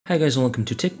Hi guys and welcome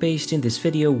to TechBased. In this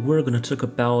video we're going to talk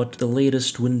about the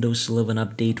latest Windows 11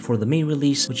 update for the main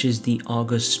release, which is the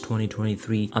August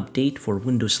 2023 update for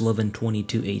Windows 11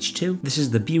 22H2. This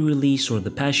is the B release or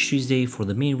the patch Tuesday for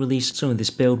the main release. So in this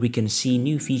build we can see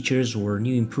new features or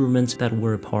new improvements that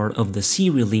were a part of the C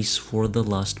release for the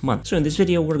last month. So in this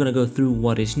video we're going to go through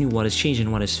what is new, what is changed,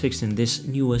 and what is fixed in this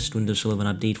newest Windows 11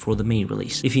 update for the main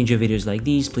release. If you enjoy videos like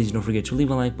these, please don't forget to leave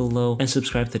a like below and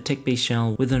subscribe to the TechBased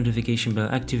channel with the notification bell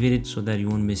activated so that you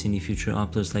won't miss any future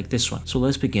uploads like this one. So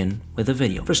let's begin with the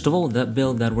video. First of all, the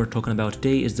build that we're talking about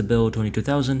today is the build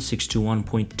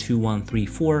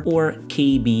 22621.2134 or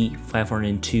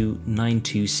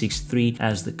KB5029263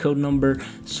 as the code number.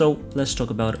 So let's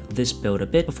talk about this build a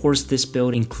bit. Of course, this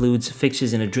build includes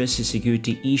fixes and addresses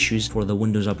security issues for the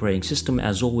Windows operating system.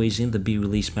 As always, in the B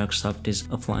release, Microsoft is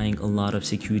applying a lot of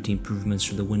security improvements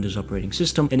to the Windows operating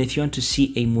system. And if you want to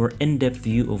see a more in-depth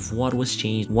view of what was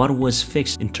changed, what was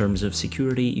fixed in terms of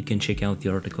security, you can check out the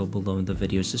article below in the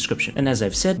video's description. And as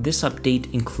I've said, this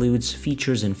update includes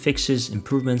features and fixes,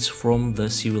 improvements from the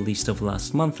C release of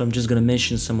last month. I'm just going to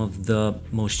mention some of the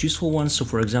most useful ones. So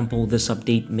for example, this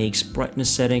update makes brightness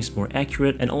settings more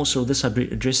accurate, and also this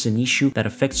update addresses an issue that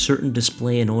affects certain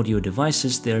display and audio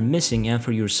devices that are missing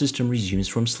after your system resumes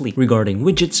from sleep. Regarding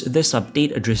widgets, this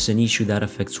update addresses an issue that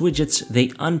affects widgets.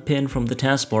 They unpin from the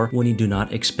taskbar when you do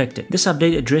not expect it. This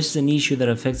update addresses an issue that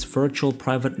affects virtual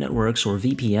private networks or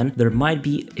VPN. There might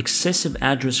be excessive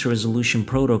address resolution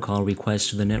protocol requests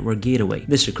to the network gateway.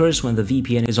 This occurs when the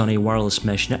VPN is on a wireless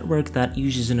mesh network that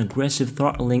uses an aggressive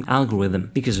throttling algorithm.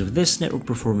 Because of this, network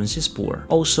performance is poor.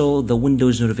 Also, the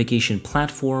Windows notification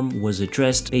platform was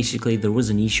addressed. Basically, there was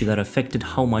an issue that affected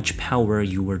how much power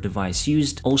your device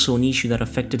used. Also, an issue that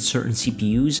affected certain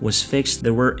CPUs was fixed.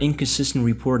 There were inconsistent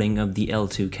reporting of the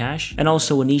L2 cache. And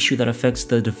also, an issue that affects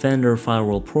the Defender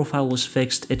firewall profile was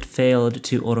fixed. It failed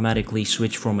to automatically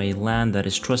switch from a LAN that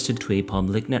is trusted to a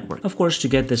public network. Of course, to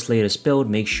get this latest build,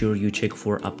 make sure you check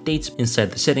for updates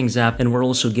inside the settings app, and we're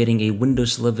also getting a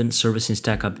Windows 11 service and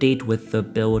stack update with the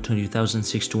build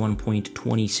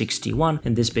 20061.2061,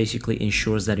 and this basically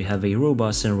ensures that you have a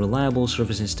robust and reliable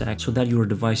service and stack so that your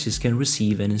devices can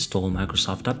receive and install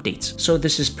Microsoft updates. So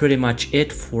this is pretty much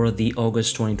it for the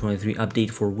August 2023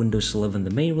 update for Windows 11,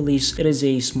 the main release. It is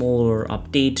a smaller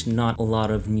update, not a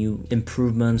lot of new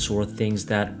improvements or things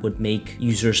that would make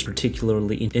users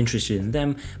particularly interested in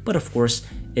them, but of course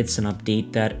it's an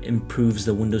update that improves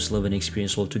the Windows 11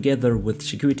 experience altogether with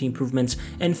security improvements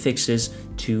and fixes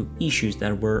to issues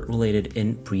that were related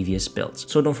in previous builds.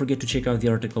 So don't forget to check out the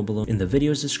article below in the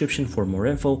video's description for more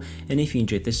info, and if you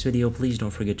enjoyed this video, please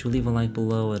don't forget to leave a like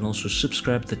below and also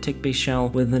subscribe to the TechBased channel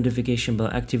with the notification bell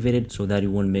activated so that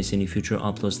you won't miss any future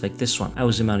uploads like this one. I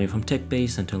was Emmanuel from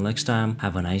TechBased. Until next time,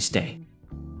 have a nice day.